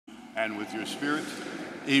And with your spirit.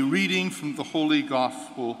 A reading from the Holy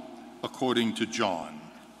Gospel according to John.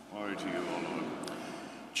 Glory to you, O Lord.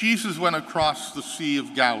 Jesus went across the Sea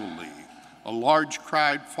of Galilee. A large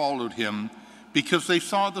crowd followed him because they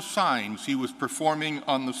saw the signs he was performing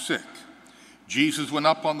on the sick. Jesus went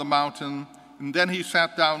up on the mountain, and then he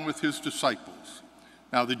sat down with his disciples.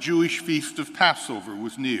 Now the Jewish feast of Passover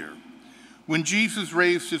was near. When Jesus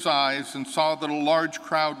raised his eyes and saw that a large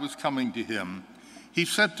crowd was coming to him, he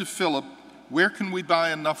said to Philip, "Where can we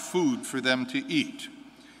buy enough food for them to eat?"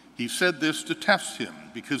 He said this to test him,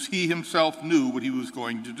 because he himself knew what he was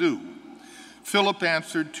going to do. Philip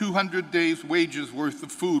answered, 200 days' wages worth of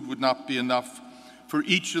food would not be enough for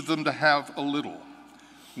each of them to have a little.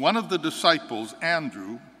 One of the disciples,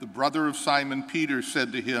 Andrew, the brother of Simon Peter,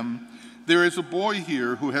 said to him, "There is a boy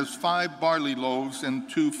here who has 5 barley loaves and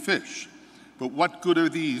 2 fish, but what good are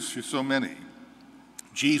these for so many?"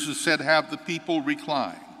 Jesus said, "Have the people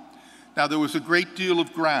recline." Now there was a great deal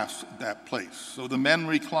of grass at that place, so the men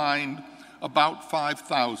reclined, about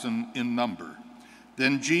 5,000 in number.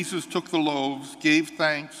 Then Jesus took the loaves, gave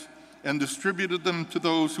thanks, and distributed them to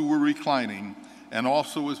those who were reclining, and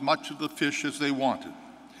also as much of the fish as they wanted.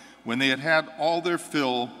 When they had had all their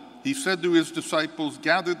fill, he said to his disciples,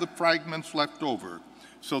 "Gather the fragments left over,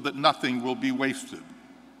 so that nothing will be wasted."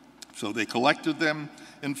 So they collected them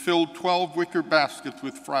and filled 12 wicker baskets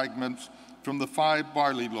with fragments from the 5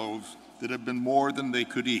 barley loaves that had been more than they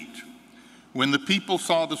could eat. When the people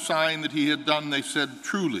saw the sign that he had done, they said,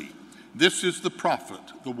 "Truly, this is the prophet,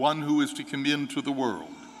 the one who is to come into the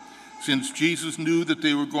world." Since Jesus knew that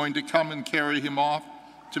they were going to come and carry him off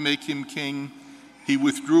to make him king, he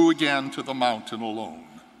withdrew again to the mountain alone.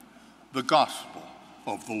 The Gospel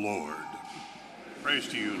of the Lord. Praise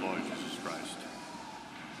to you, Lord Jesus Christ.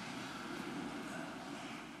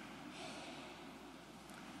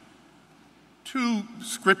 Two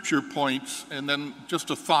scripture points and then just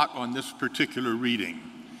a thought on this particular reading.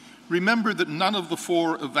 Remember that none of the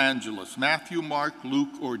 4 evangelists, Matthew, Mark,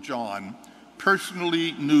 Luke, or John,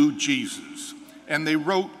 personally knew Jesus, and they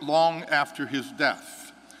wrote long after his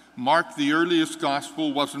death. Mark, the earliest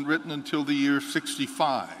gospel, wasn't written until the year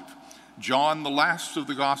 65. John, the last of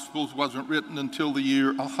the gospels, wasn't written until the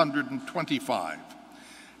year 125.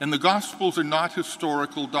 And the gospels are not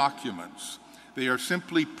historical documents. They are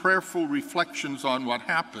simply prayerful reflections on what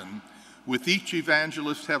happened, with each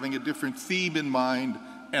evangelist having a different theme in mind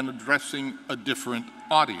and addressing a different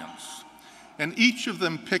audience. And each of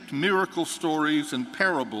them picked miracle stories and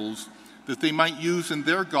parables that they might use in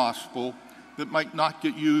their gospel that might not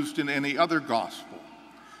get used in any other gospel.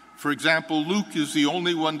 For example, Luke is the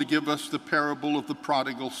only one to give us the parable of the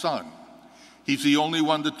prodigal son. He's the only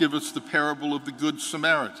one to give us the parable of the Good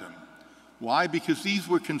Samaritan. Why? Because these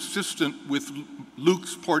were consistent with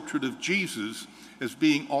Luke's portrait of Jesus as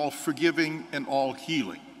being all forgiving and all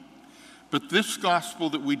healing. But this gospel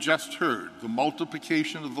that we just heard, the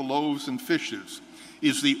multiplication of the loaves and fishes,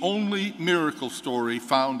 is the only miracle story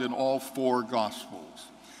found in all 4 gospels.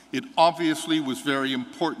 It obviously was very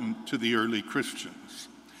important to the early Christians.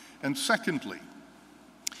 And secondly,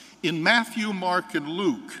 in Matthew, Mark, and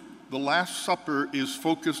Luke, the Last Supper is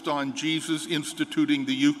focused on Jesus instituting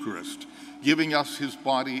the Eucharist, giving us his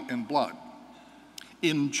body and blood.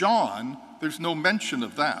 In John, there's no mention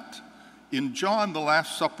of that. In John, the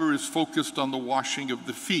Last Supper is focused on the washing of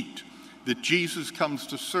the feet, that Jesus comes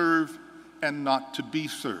to serve and not to be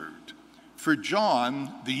served. For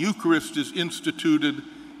John, the Eucharist is instituted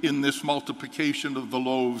in this multiplication of the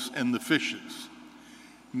loaves and the fishes.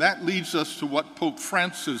 And that leads us to what Pope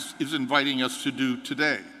Francis is inviting us to do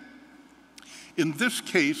today. In this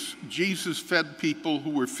case, Jesus fed people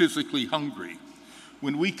who were physically hungry.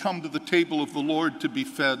 When we come to the table of the Lord to be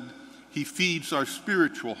fed, he feeds our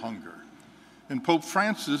spiritual hunger. And Pope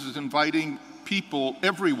Francis is inviting people,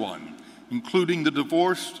 everyone, including the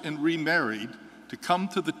divorced and remarried, to come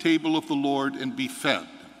to the table of the Lord and be fed.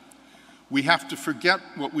 We have to forget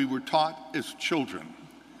what we were taught as children.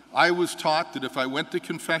 I was taught that if I went to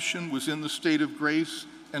confession, was in the state of grace,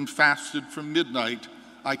 and fasted from midnight,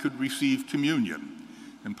 I could receive communion.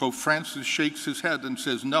 And Pope Francis shakes his head and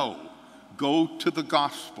says, no, go to the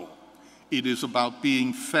gospel. It is about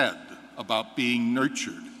being fed, about being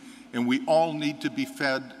nurtured, and we all need to be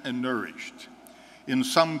fed and nourished. In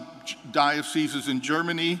some dioceses in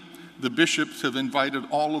Germany, the bishops have invited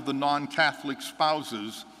all of the non-Catholic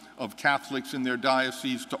spouses of Catholics in their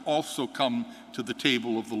diocese to also come to the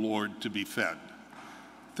table of the Lord to be fed.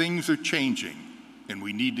 Things are changing, and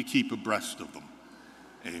we need to keep abreast of them.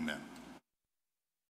 Amen.